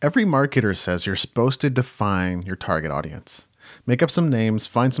Every marketer says you're supposed to define your target audience. Make up some names,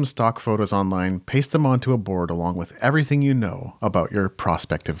 find some stock photos online, paste them onto a board along with everything you know about your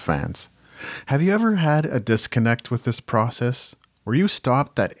prospective fans. Have you ever had a disconnect with this process? Were you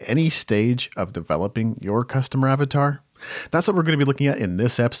stopped at any stage of developing your customer avatar? That's what we're going to be looking at in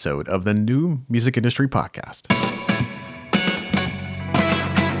this episode of the New Music Industry Podcast.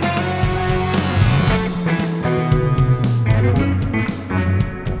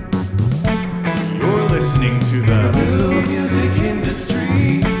 Listening to the New Music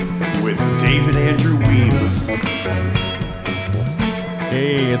Industry with David Andrew Wiebe.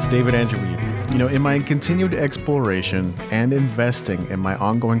 Hey, it's David Andrew Wiebe. In my continued exploration and investing in my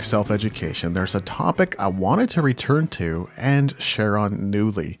ongoing self-education, there's a topic I wanted to return to and share on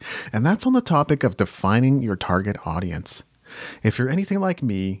newly, and that's on the topic of defining your target audience. If you're anything like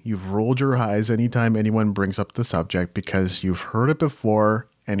me, you've rolled your eyes anytime anyone brings up the subject because you've heard it before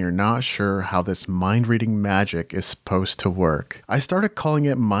and you're not sure how this mind-reading magic is supposed to work. I started calling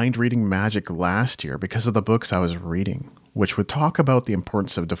it mind-reading magic last year because of the books I was reading, which would talk about the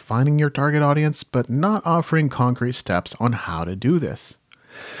importance of defining your target audience, but not offering concrete steps on how to do this.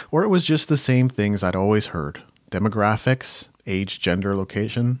 Or it was just the same things I'd always heard. Demographics, age, gender,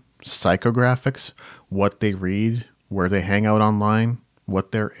 location, psychographics, what they read, where they hang out online,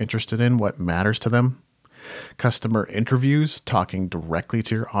 what they're interested in, what matters to them. Customer interviews, talking directly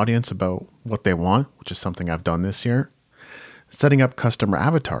to your audience about what they want, which is something I've done this year. Setting up customer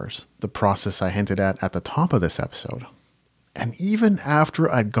avatars, the process I hinted at the top of this episode. And even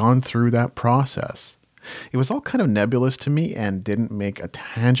after I'd gone through that process, it was all kind of nebulous to me and didn't make a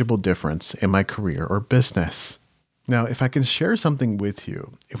tangible difference in my career or business. Now, if I can share something with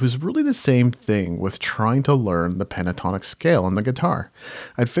you, it was really the same thing with trying to learn the pentatonic scale on the guitar.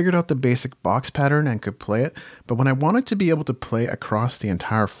 I'd figured out the basic box pattern and could play it, but when I wanted to be able to play across the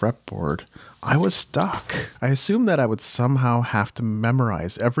entire fretboard, I was stuck. I assumed that I would somehow have to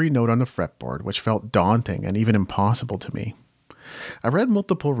memorize every note on the fretboard, which felt daunting and even impossible to me. I read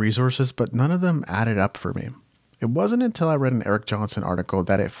multiple resources, but none of them added up for me. It wasn't until I read an Eric Johnson article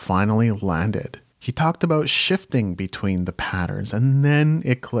that it finally landed. He talked about shifting between the patterns, and then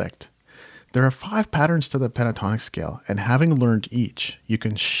it clicked. There are 5 patterns to the pentatonic scale, and having learned each, you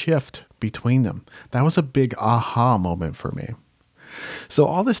can shift between them. That was a big aha moment for me. So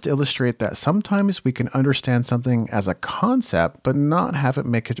all this to illustrate that sometimes we can understand something as a concept, but not have it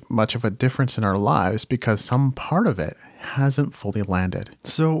make much of a difference in our lives because some part of it hasn't fully landed.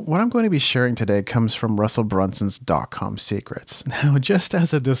 So what I'm going to be sharing today comes from Russell Brunson's .com Secrets. Now, just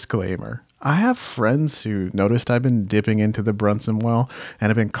as a disclaimer, I have friends who noticed I've been dipping into the Brunson well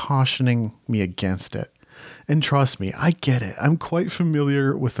and have been cautioning me against it. And trust me, I get it. I'm quite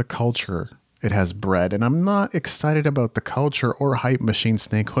familiar with the culture it has bred, and I'm not excited about the culture or hype machine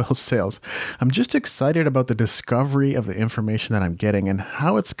snake oil sales. I'm just excited about the discovery of the information that I'm getting and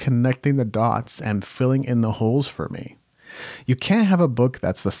how it's connecting the dots and filling in the holes for me. You can't have a book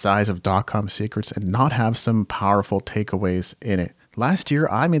that's the size of .com Secrets and not have some powerful takeaways in it. Last year,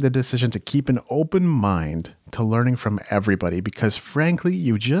 I made the decision to keep an open mind to learning from everybody because frankly,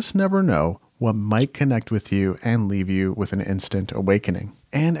 you just never know what might connect with you and leave you with an instant awakening.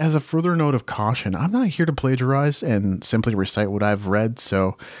 And as a further note of caution, I'm not here to plagiarize and simply recite what I've read,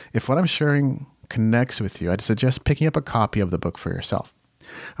 so if what I'm sharing connects with you, I'd suggest picking up a copy of the book for yourself.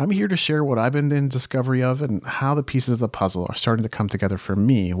 I'm here to share what I've been in discovery of and how the pieces of the puzzle are starting to come together for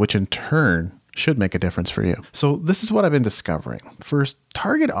me, which in turn should make a difference for you. So this is what I've been discovering. First,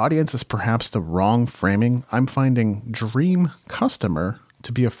 target audience is perhaps the wrong framing. I'm finding dream customer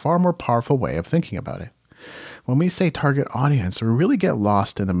to be a far more powerful way of thinking about it. When we say target audience, we really get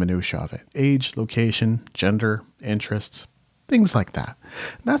lost in the minutiae of it. Age, location, gender, interests, things like that.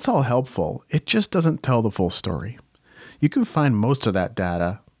 That's all helpful. It just doesn't tell the full story. You can find most of that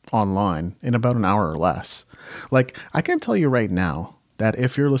data online in about an hour or less. Like, I can tell you right now that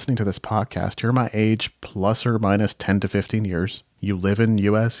if you're listening to this podcast, you're my age plus or minus 10 to 15 years. You live in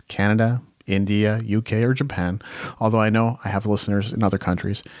US, Canada, India, UK, or Japan, although I know I have listeners in other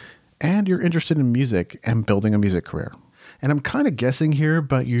countries, and you're interested in music and building a music career. And I'm kind of guessing here,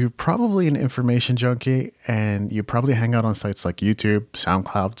 but you're probably an information junkie and you probably hang out on sites like YouTube,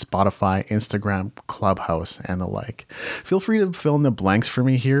 SoundCloud, Spotify, Instagram, Clubhouse, and the like. Feel free to fill in the blanks for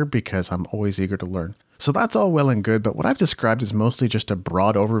me here because I'm always eager to learn. So that's all well and good, but what I've described is mostly just a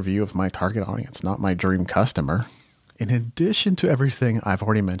broad overview of my target audience, not my dream customer. In addition to everything I've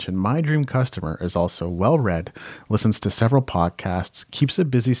already mentioned, my dream customer is also well-read, listens to several podcasts, keeps a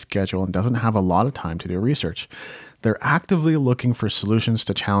busy schedule, and doesn't have a lot of time to do research. They're actively looking for solutions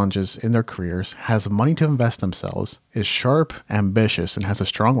to challenges in their careers, has money to invest themselves, is sharp, ambitious, and has a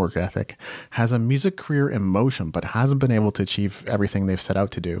strong work ethic, has a music career in motion but hasn't been able to achieve everything they've set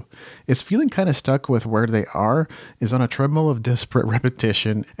out to do, is feeling kind of stuck with where they are, is on a treadmill of disparate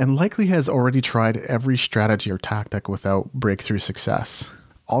repetition, and likely has already tried every strategy or tactic without breakthrough success.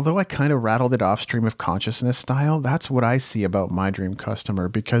 Although I kind of rattled it off stream of consciousness style, that's what I see about my dream customer,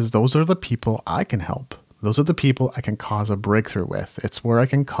 because those are the people I can help. Those are the people I can cause a breakthrough with. It's where I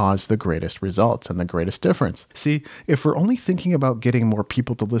can cause the greatest results and the greatest difference. See, if we're only thinking about getting more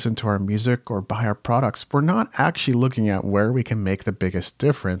people to listen to our music or buy our products, we're not actually looking at where we can make the biggest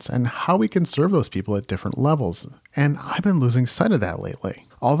difference and how we can serve those people at different levels. And I've been losing sight of that lately.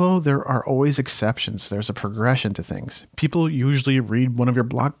 Although there are always exceptions, there's a progression to things. People usually read one of your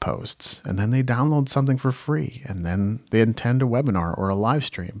blog posts, and then they download something for free, and then they attend a webinar or a live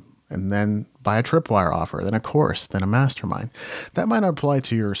stream, and then buy a Tripwire offer, then a course, then a mastermind. That might not apply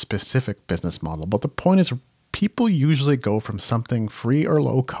to your specific business model, but the point is people usually go from something free or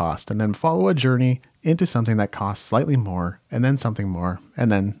low cost and then follow a journey into something that costs slightly more, and then something more,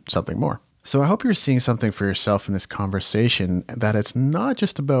 and then something more. So I hope you're seeing something for yourself in this conversation, that it's not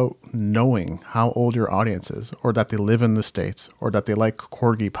just about knowing how old your audience is, or that they live in the States, or that they like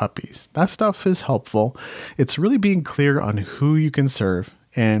corgi puppies. That stuff is helpful. It's really being clear on who you can serve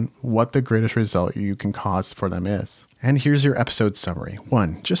and what the greatest result you can cause for them is. And here's your episode summary.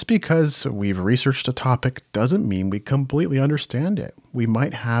 1. Just because we've researched a topic doesn't mean we completely understand it. We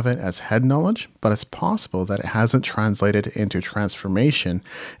might have it as head knowledge, but it's possible that it hasn't translated into transformation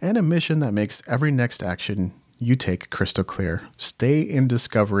and a mission that makes every next action you take crystal clear. Stay in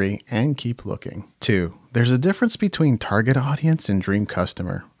discovery and keep looking. 2. There's a difference between target audience and dream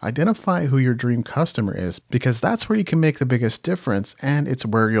customer. Identify who your dream customer is, because that's where you can make the biggest difference, and it's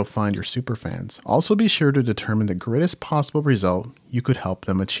where you'll find your superfans. Also be sure to determine the greatest possible result you could help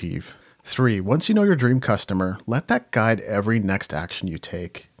them achieve. 3. Once you know your dream customer, let that guide every next action you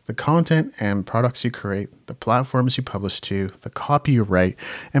take. The content and products you create, the platforms you publish to, the copy you write,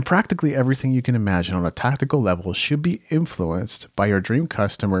 and practically everything you can imagine on a tactical level should be influenced by your dream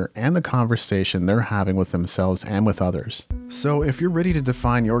customer and the conversation they're having with themselves and with others. So if you're ready to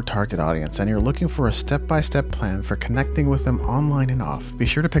define your target audience and you're looking for a step-by-step plan for connecting with them online and off, be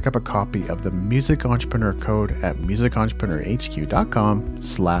sure to pick up a copy of the Music Entrepreneur Code at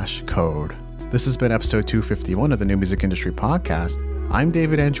musicentrepreneurhq.com/code. This has been episode 251 of the New Music Industry Podcast. I'm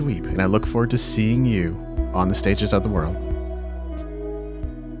David Andrew Wiebe, and I look forward to seeing you on the stages of the world.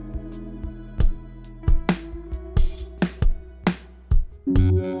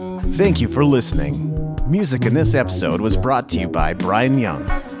 Thank you for listening. Music in this episode was brought to you by Brian Young.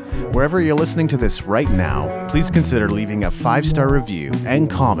 Wherever you're listening to this right now, please consider leaving a 5-star review and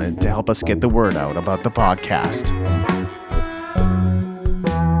comment to help us get the word out about the podcast.